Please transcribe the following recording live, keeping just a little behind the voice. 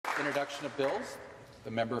introduction of bills.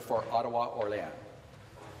 The member for Ottawa-Orléans.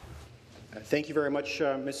 Thank you very much,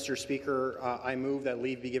 Mr. Speaker. I move that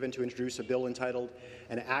leave be given to introduce a bill entitled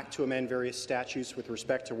An Act to Amend Various Statutes with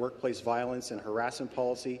Respect to Workplace Violence and Harassment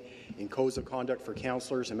Policy in Codes of Conduct for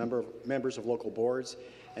Councillors and members of local boards,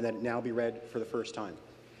 and that it now be read for the first time.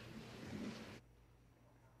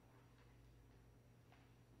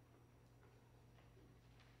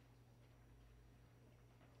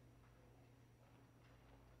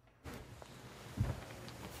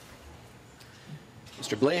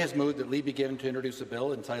 Mr. Blais has moved that leave be given to introduce a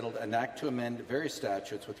bill entitled An Act to Amend Various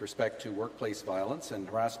Statutes with Respect to Workplace Violence and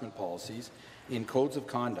Harassment Policies in Codes of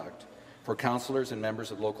Conduct for Councillors and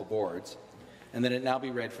members of local boards, and that it now be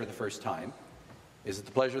read for the first time. Is it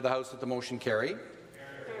the pleasure of the House that the motion carry?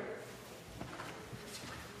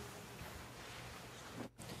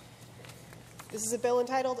 This is a bill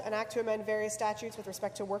entitled An Act to Amend Various Statutes with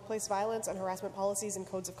Respect to Workplace Violence and Harassment Policies and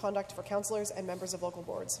Codes of Conduct for Councillors and members of local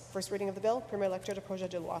boards. First reading of the bill, Premier Lecture de Projet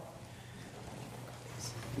de Loi.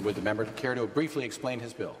 Would the member care to briefly explain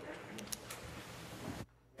his bill?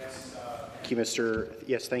 Thank you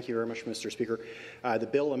very much, Mr. Speaker. The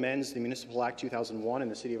bill amends the Municipal Act 2001 and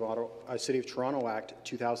the City of Toronto Act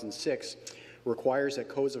 2006, requires that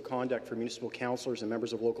codes of conduct for municipal councillors and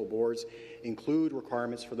members of local boards include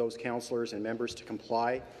requirements for those councillors and members to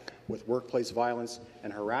comply with workplace violence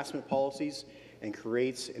and harassment policies, and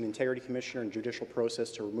creates an integrity commissioner and judicial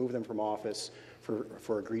process to remove them from office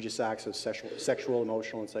for egregious acts of sexual,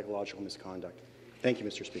 emotional, and psychological misconduct. Thank you,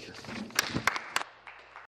 Mr. Speaker.